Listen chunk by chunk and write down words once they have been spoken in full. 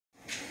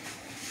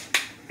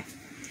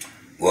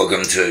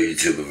Welcome to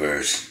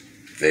YouTubeverse,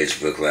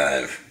 Facebook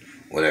Live,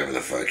 whatever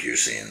the fuck you're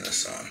seeing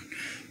this on.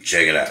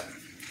 Check it out.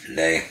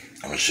 Today,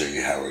 I'm going to show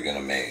you how we're going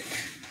to make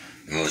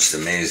the most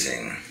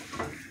amazing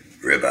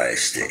ribeye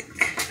steak.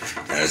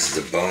 Now, this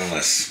is a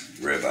boneless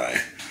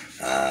ribeye.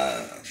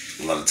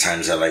 A lot of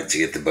times I like to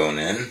get the bone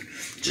in,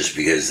 just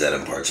because that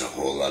imparts a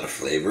whole lot of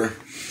flavor.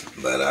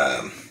 But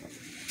I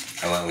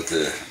went with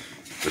the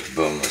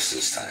boneless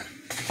this time.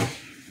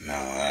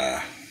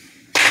 Now,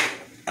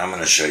 I'm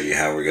going to show you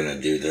how we're going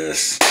to do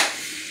this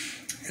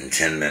in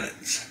 10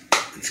 minutes.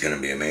 It's going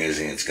to be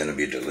amazing. It's going to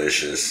be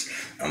delicious.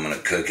 I'm going to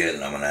cook it,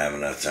 and I'm going to have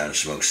enough time to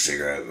smoke a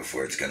cigarette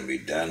before it's going to be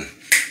done.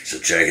 So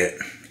check it.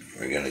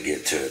 We're going to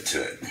get to it.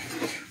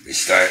 We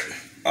start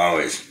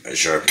always by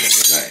sharpening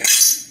your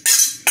knife.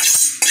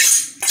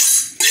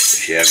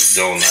 If you have a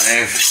dull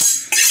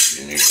knife,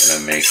 then you're going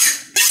to make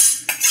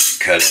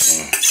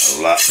cutting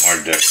a lot more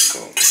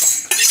difficult.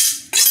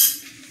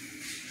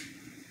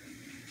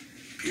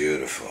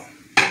 Beautiful.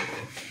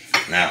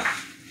 Now,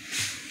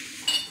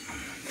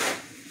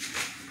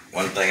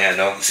 one thing I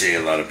don't see a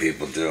lot of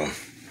people do,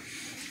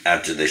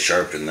 after they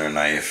sharpen their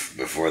knife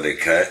before they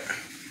cut,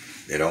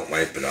 they don't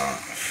wipe it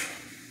off.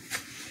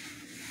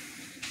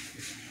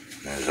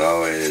 There's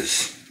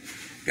always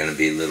going to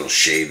be little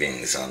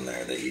shavings on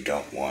there that you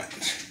don't want.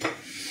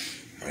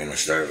 We're going to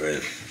start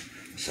with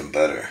some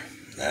butter.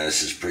 Now,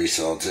 this is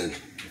pre-salted.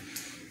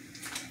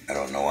 I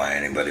don't know why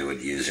anybody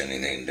would use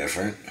anything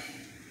different.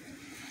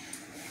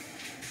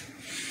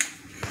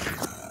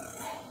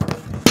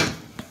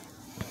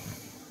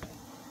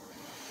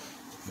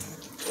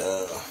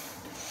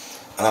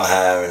 I don't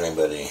have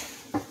anybody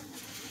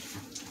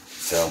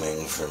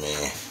filming for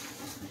me.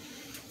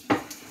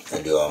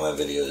 I do all my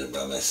videos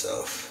by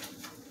myself.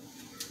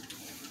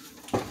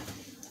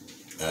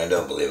 And I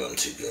don't believe I'm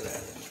too good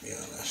at it, to be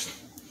honest.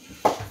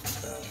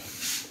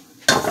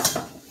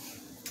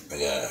 I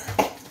got a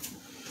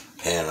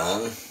pan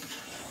on.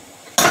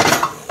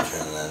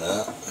 Turn that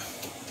up.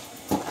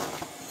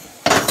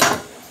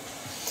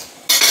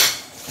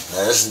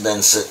 Now this has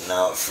been sitting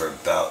out for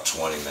about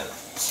 20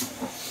 minutes.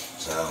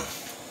 So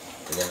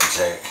we're going to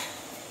take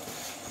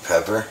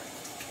pepper.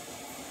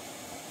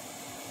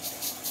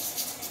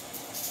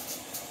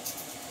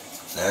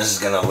 Now this is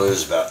going to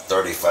lose about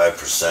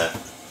 35%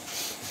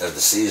 of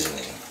the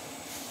seasoning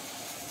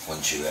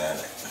once you add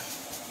it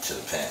to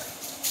the pan.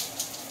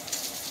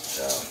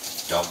 So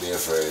don't be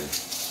afraid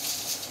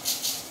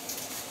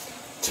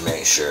to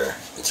make sure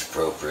it's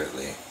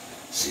appropriately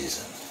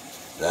seasoned.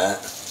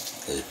 That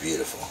is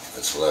beautiful.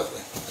 That's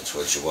lovely. That's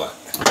what you want.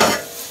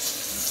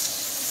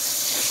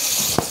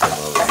 Come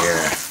over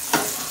here.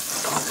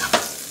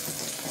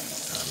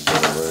 I'm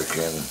gonna work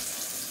in.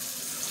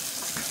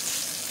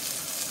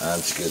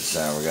 That's a good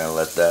sign. We're gonna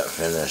let that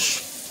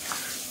finish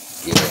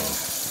getting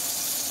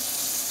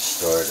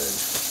started.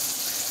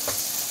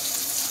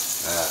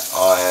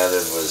 All I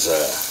added was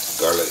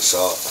garlic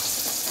salt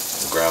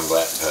and ground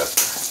black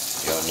pepper.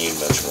 You don't need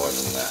much more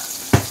than that.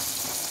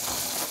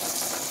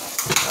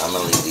 I'm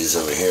gonna leave these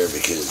over here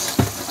because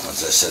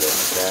once I set it in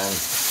the pan,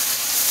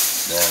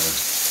 then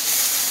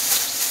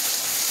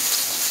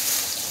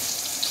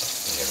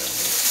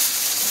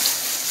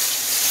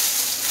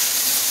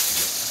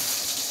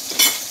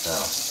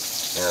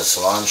we have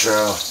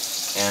cilantro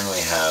and we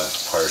have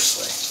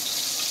parsley.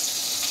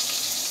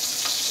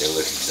 They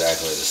look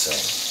exactly the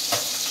same.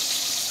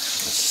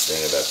 That's the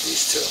thing about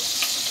these two.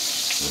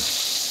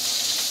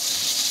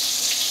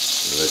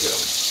 Look at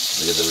them.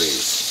 Look at the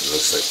leaves. It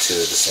looks like two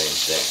of the same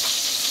thing.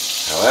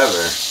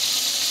 However,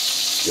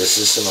 this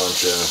is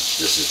cilantro,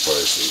 this is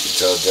parsley. You can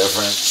tell the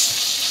difference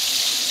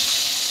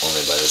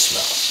only by the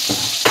smell.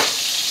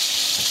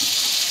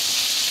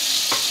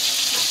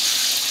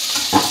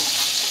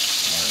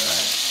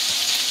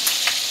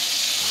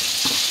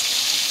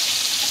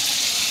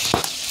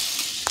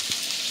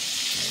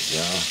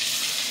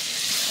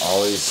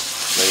 Always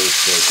lay your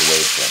steak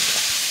away from you.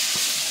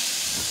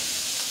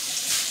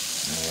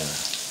 Yeah.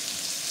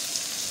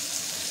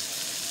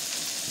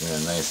 Give it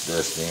a nice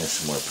dusting of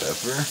some more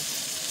pepper.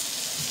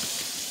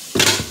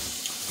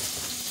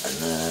 And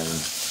then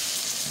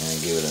I'm going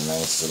to give it a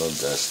nice little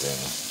dusting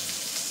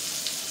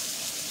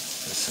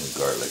with some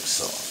garlic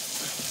salt.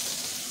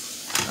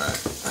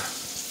 Alright.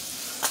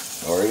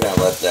 Well, we're going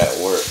to let that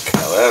work.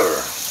 However,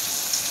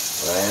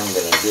 what I am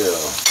going to do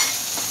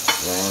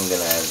is I am going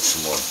to add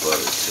some more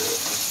butter to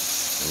it.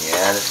 When you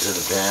add it to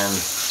the pan,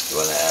 you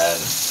want to add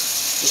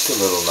just a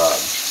little nub.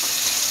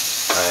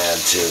 I add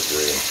 2 or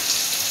 3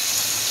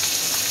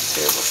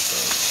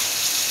 tablespoons.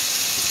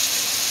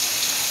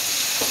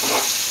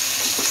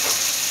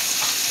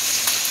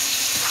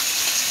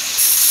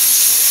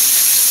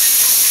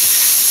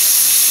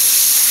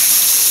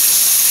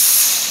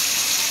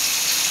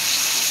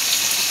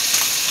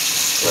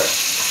 Right.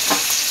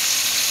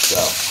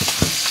 So,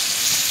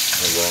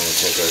 we're going to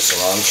take our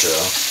cilantro.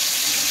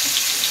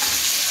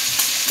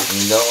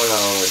 You don't want to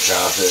over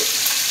chop it.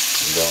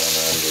 You don't want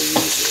to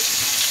underuse it.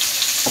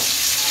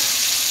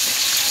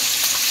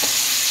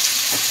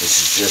 This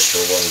is just for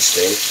one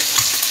steak,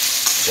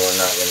 so we're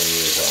not going to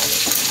use all of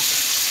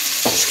it.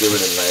 Just give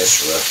it a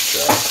nice rough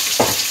chop.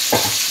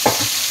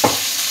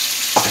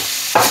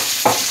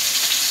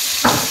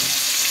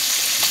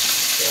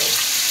 So,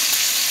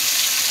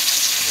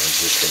 I'm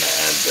just going to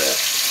add that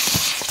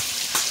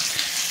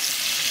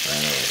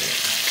right over here.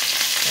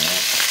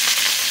 Right.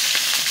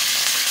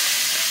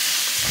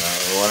 Now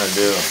what we want to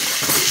do,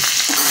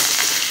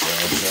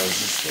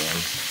 this down.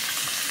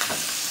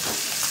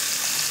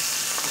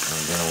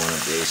 I'm going to want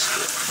to baste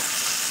it.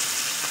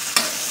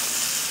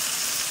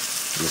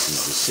 This is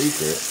the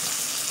secret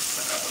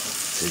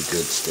to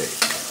good steak.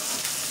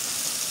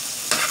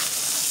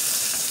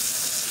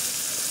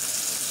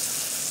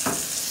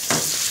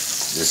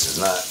 This is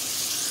not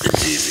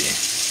as easy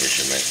as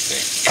you might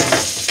think.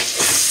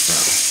 So,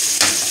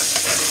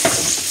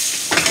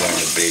 I'm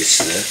going to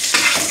baste this.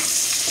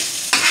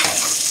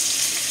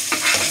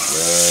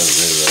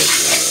 Lovely.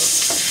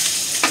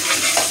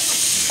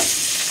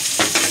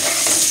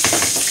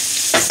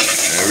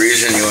 And the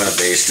reason you want to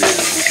baste it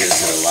is because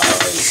it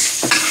allows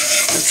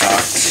the top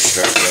to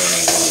start doing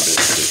a little bit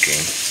of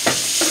cooking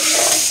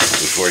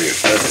before you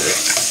flip it,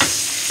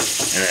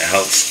 and it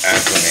helps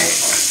acclimate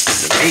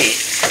the meat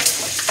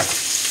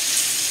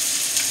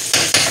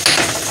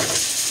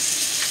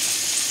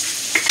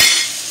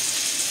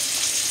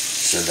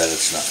so that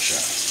it's not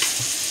sharp.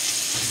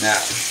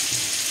 Now,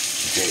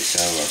 take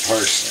some of our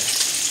parsley.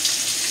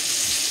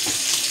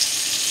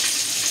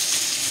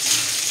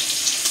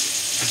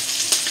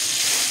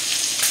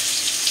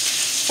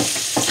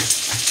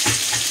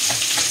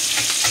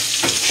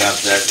 Chop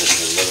that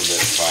just a little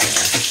bit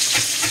finer.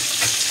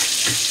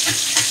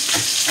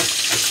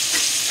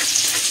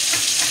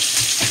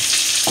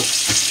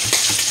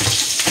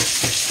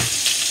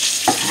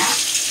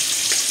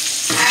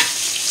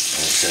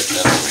 And set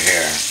that over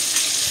here.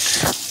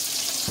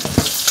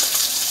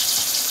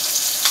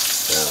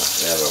 So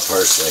we have our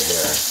parsley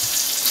here.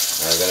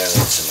 Now we're going to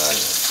need some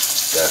onion,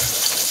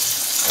 definitely.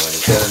 And when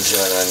you cut into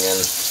an onion,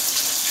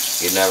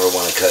 you never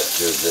want to cut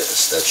through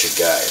this. That's your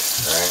guide,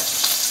 right?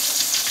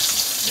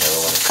 You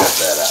never want to cut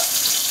that out.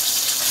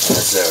 And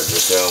that's it. We're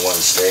just doing one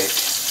steak.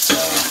 So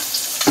I'm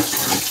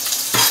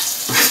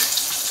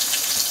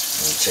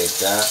going to take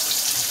that.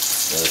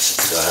 Notice it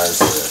still has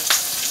the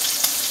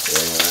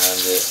thing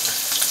around it.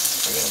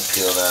 We're going to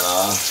peel that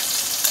off.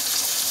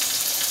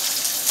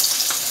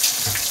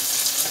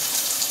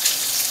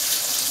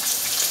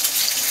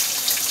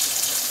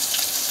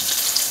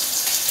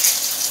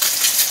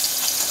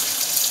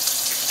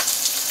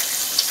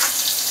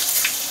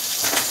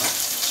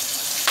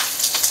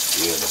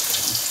 Beautiful.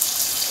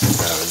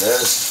 Now for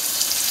this,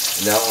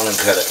 you don't want to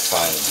cut it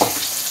finely.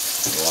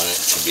 You want it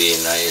to be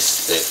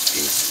nice, thick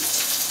pieces.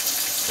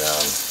 So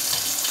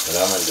what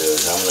I'm going to do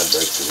is I'm going to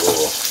break the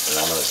rule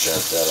and I'm going to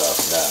chop that off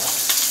now.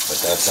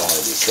 But that's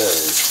only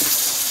because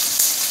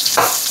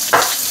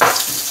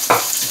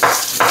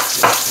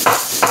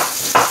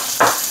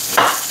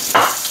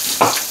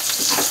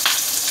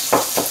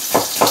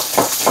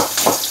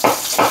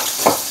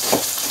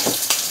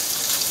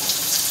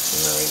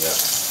there we go.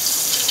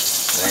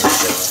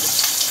 Nice job.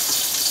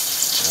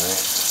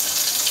 Alright.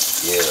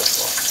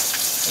 Beautiful.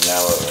 And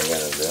now what we're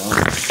going to do, come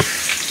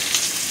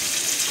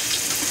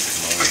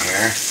over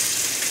here,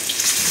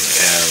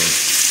 and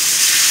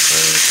we're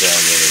going to sell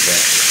it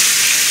back.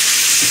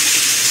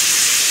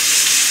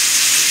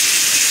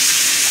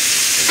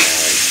 And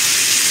now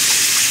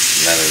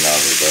another knob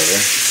of butter,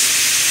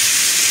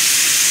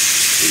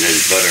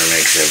 because butter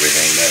makes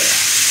everything better.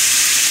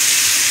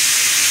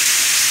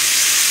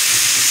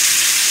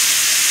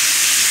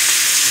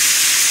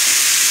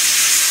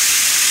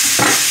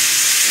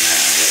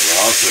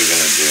 Also going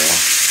to do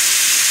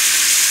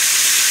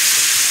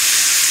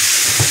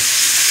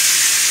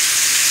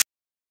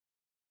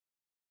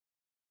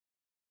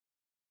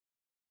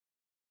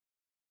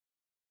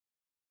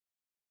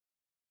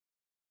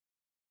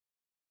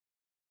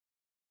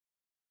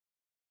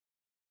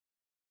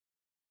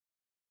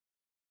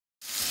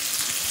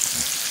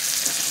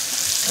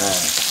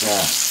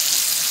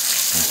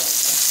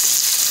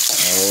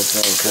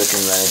everything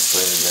cooking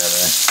nicely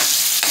together.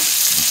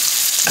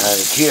 Now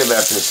the key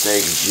about this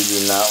steak is you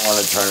do not want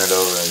to turn it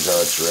over until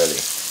it's ready.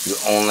 You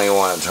only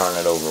want to turn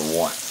it over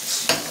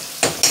once.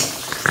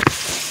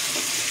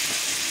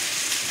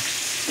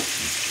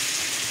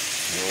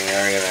 And we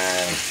are going to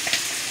add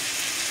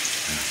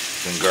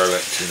some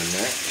garlic to the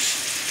mix.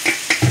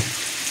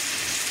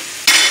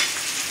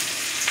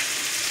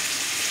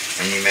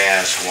 And you may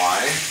ask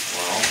why.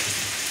 Well,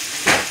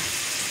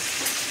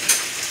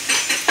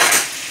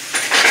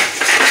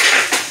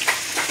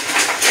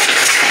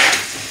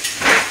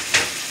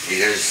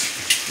 because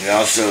we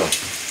also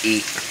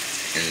eat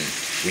and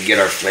we get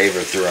our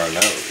flavor through our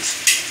nose.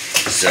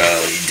 So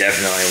you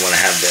definitely want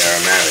to have the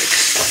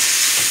aromatics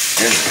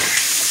in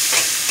there.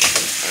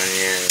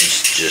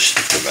 Onions just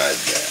provide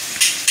that.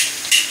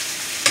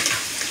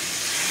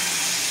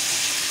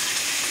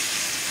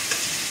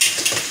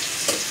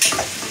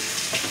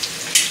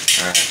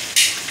 Alright.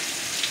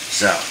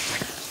 So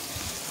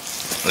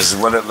this is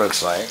what it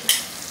looks like.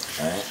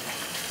 Alright.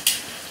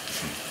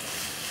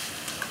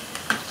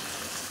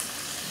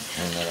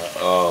 And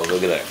Oh,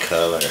 look at that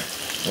color.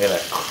 Look at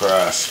that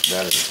crust.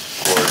 That is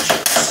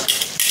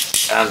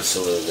gorgeous.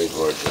 Absolutely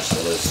gorgeous.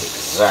 That is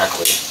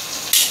exactly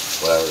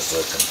what I was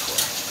looking for.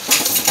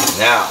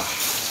 Now,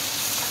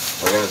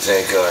 we're going to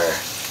take our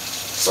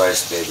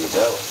sliced baby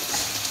bellies.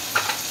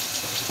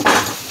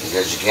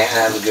 Because you can't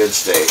have a good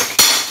steak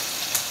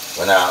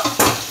without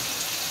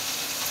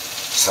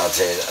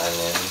sauteed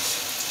onions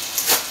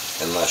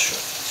and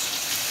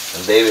mushrooms.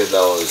 And baby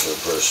bellies are a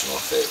personal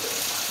favorite.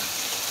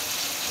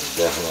 They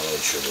definitely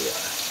truly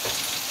are.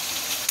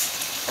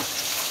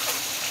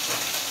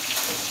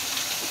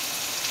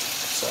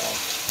 So,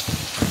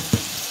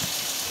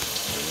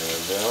 what we're going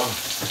to do,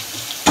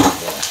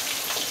 yeah,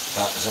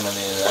 pop some of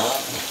these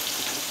out.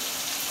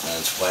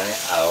 That's plenty.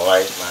 I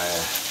like my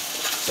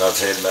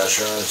sauteed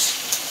mushrooms.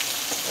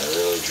 I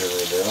really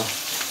truly do.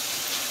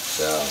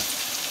 So,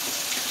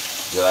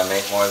 do I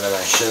make more than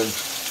I should?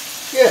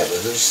 Yeah,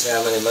 but who's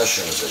how many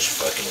mushrooms I should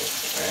fucking eat,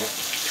 right?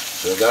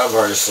 So we got our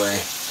parsley,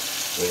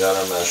 we got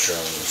our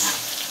mushrooms.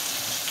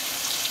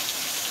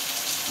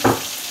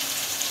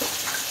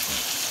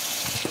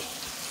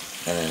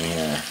 And in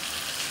here,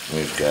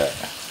 we've got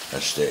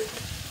our steak.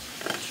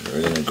 So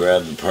we're gonna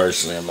grab the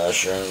parsley and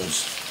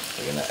mushrooms.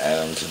 We're gonna add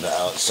them to the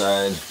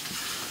outside.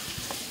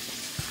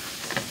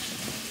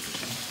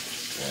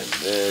 Add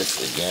this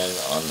again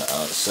on the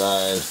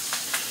outside.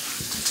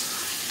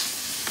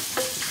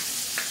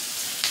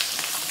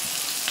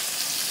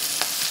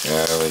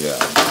 There we go.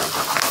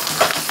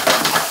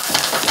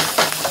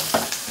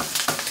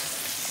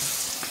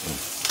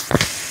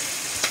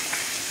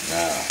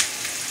 Now,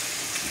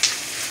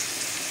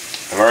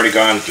 I've already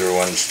gone through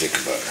 1 stick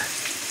of butter.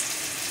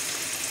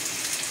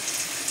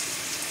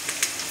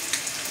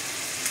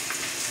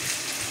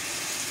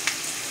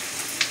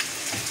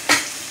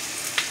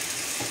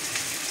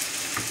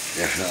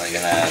 Definitely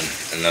gonna add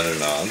another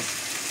knob.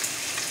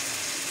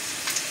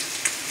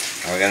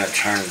 And we're gonna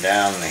turn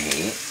down the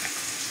heat.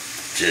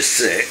 Just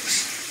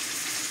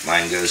 6.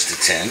 Mine goes to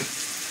 10.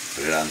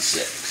 Put it on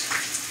 6.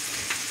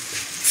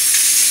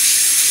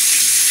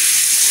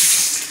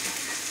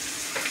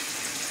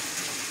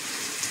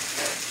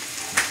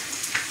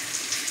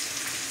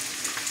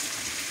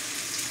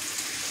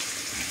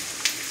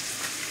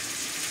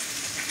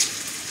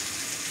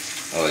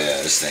 Oh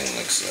yeah, this thing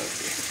looks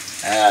lovely.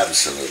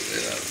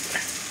 Absolutely lovely.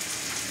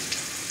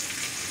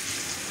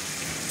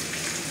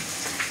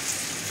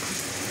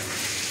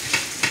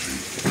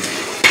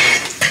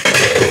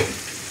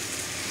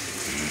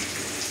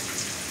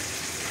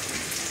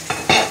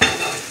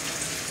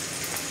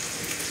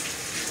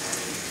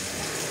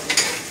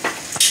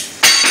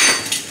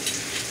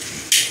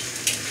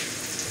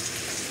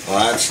 Well,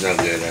 that's no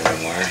good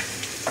anymore.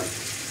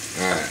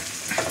 Alright.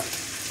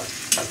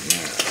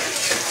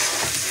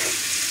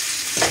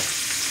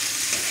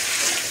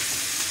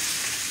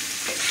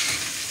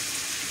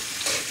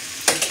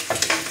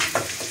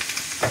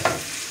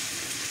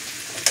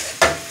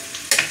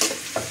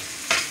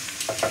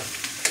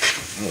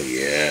 Oh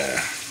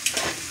yeah.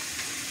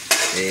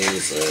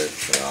 These look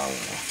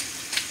phenomenal.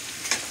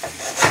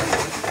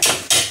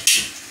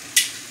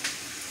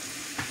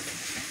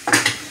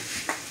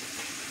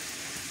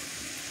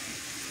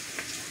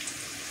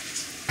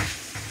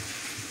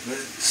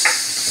 Let's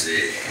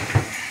see.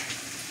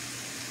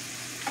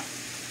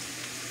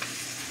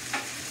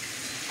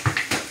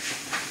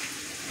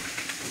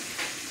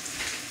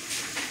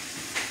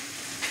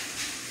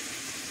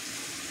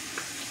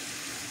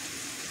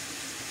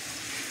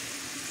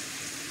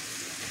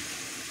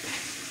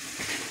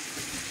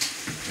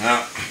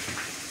 Now,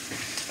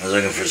 I was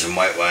looking for some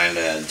white wine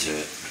to add to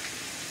it,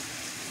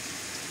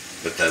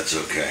 but that's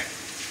okay.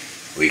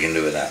 We can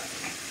do without.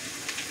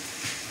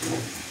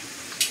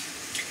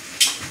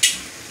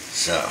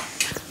 So,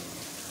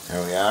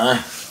 here we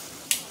are.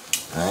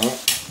 Right.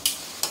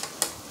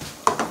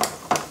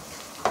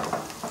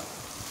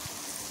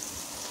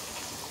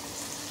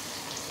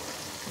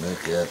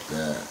 Look at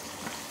that.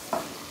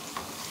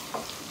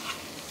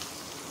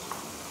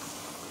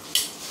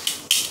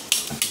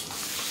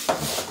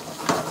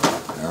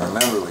 Now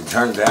remember, we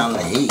turned down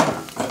the heat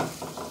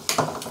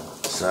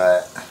so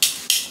that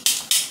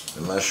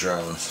the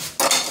mushrooms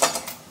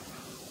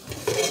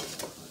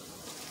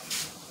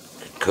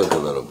could cook a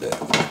little bit.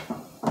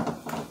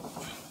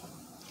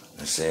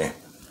 See,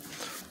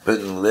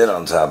 putting the lid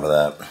on top of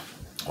that,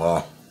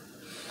 well,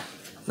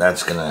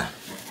 that's gonna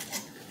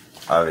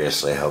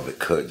obviously help it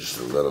cook just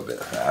a little bit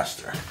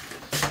faster.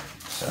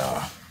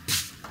 So,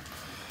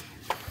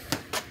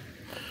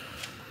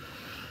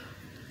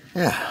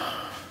 yeah.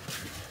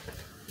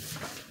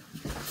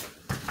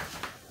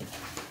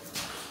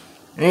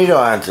 And you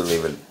don't have to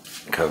leave it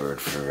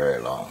covered for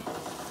very long.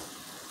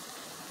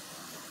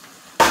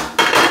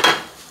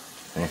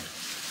 Okay.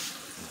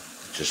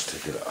 Just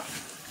take it off.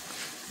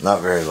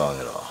 Not very long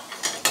at all.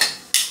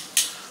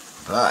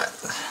 But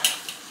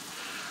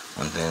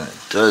one thing that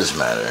does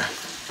matter,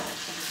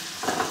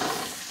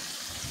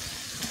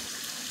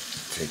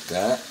 take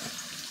that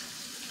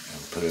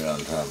and put it on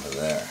top of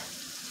there.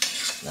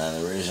 Now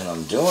the reason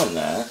I'm doing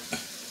that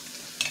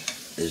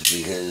is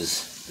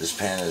because this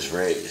pan is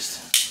raised.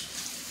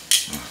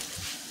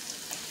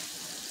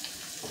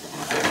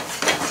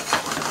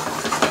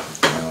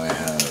 Now I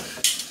have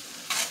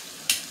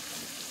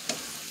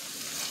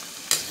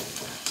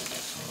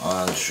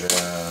cilantro,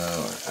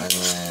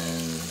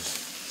 onions,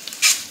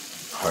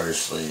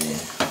 parsley,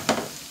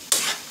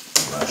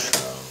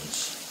 mushrooms,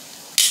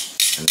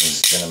 and this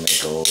is going to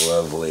make a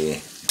lovely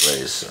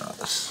glaze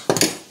sauce.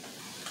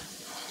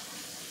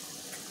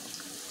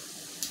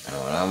 And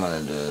what I'm going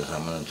to do is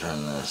I'm going to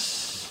turn this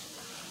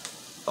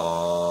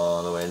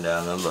all the way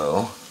down to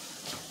low,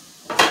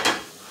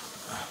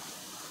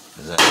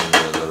 because I can do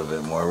a little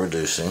bit more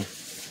reducing,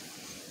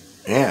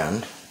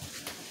 and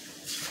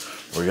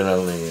we're going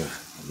to leave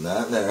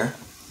that there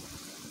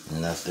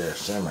and that there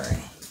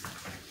simmering.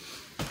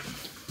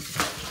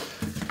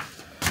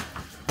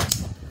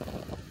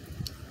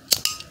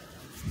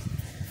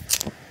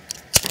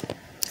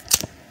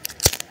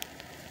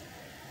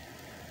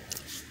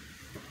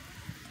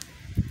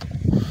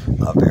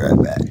 I'll be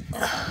right back.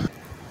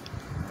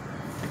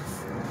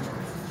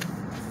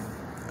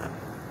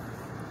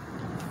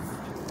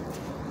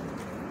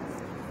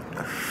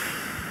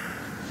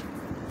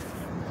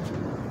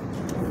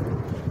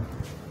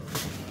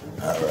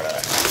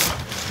 Alright.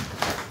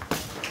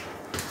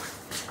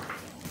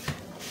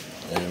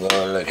 This is what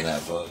we're looking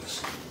at,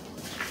 folks.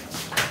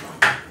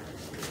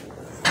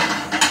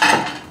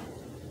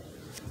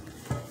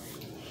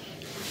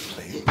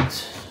 Plate.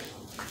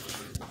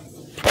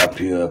 Pop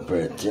you up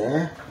right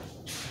there.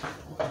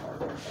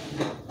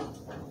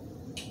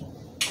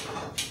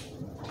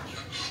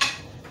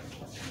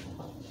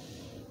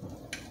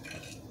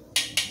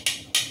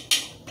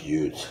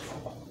 Beautiful.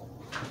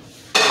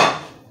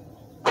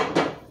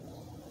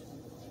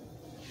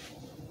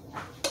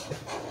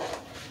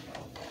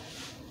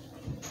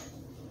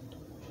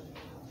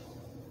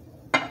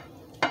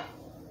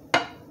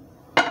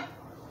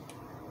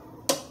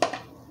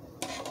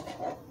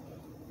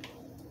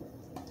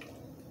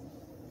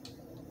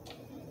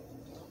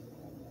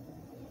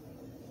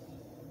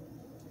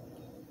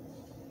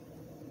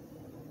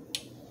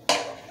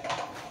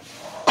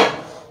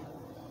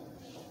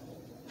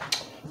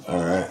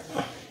 Alright,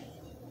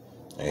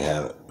 there you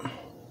have it.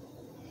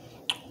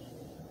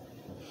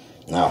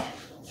 Now,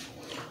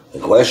 the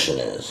question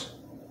is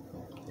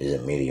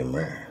it medium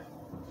rare?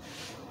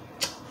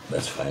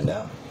 Let's find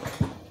out.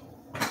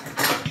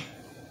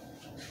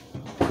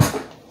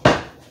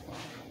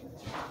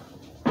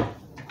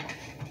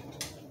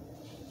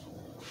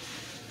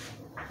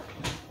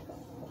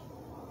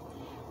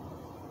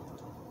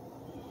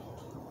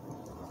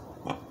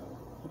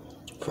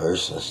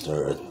 First, let's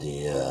start with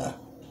the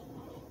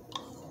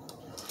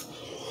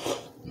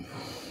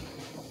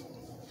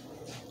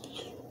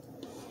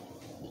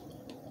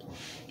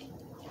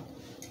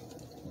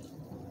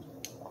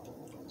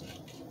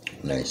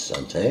nice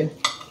saute.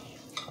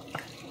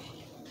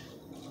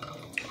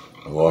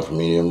 I'm going for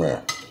medium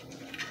rare.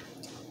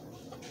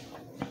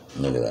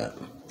 Look at that.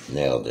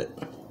 Nailed it.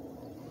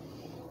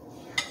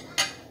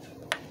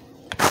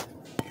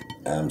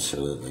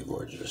 Absolutely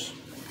gorgeous.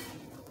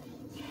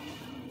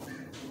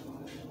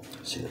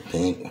 See the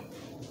pink?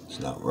 It's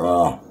not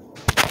raw.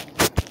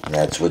 And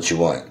that's what you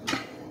want.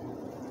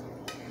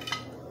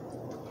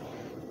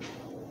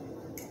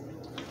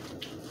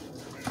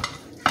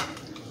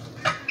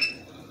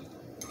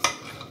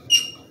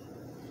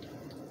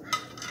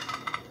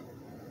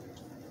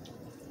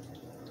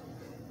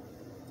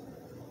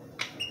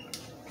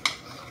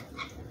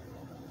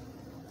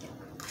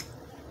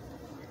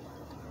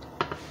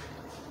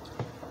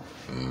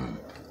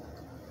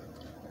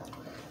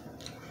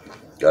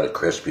 Got a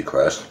crispy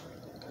crust.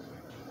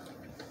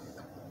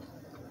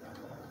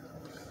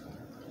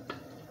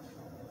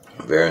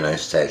 Very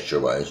nice texture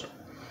wise.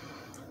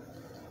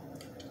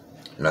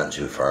 Not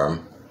too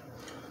firm,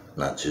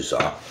 not too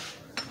soft.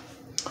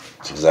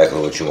 It's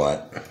exactly what you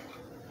want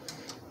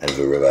out of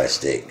a ribeye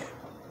steak.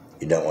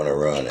 You don't want to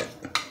ruin it.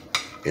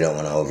 You don't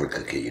want to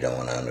overcook it. You don't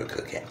want to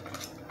undercook it.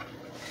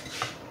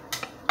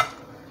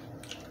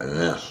 And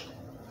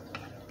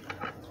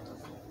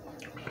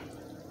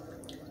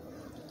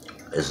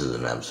this is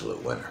an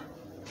absolute winner.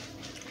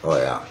 Oh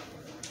yeah,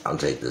 I'll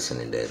take this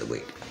any day of the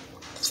week.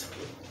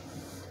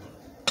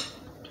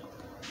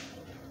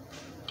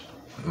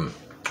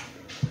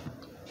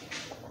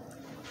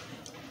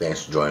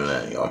 Thanks for joining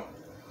in, y'all.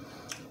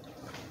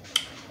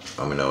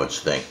 Let me know what you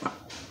think.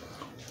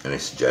 Any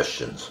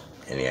suggestions,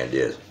 any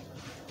ideas.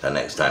 Till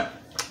next time.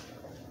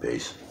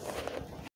 Peace.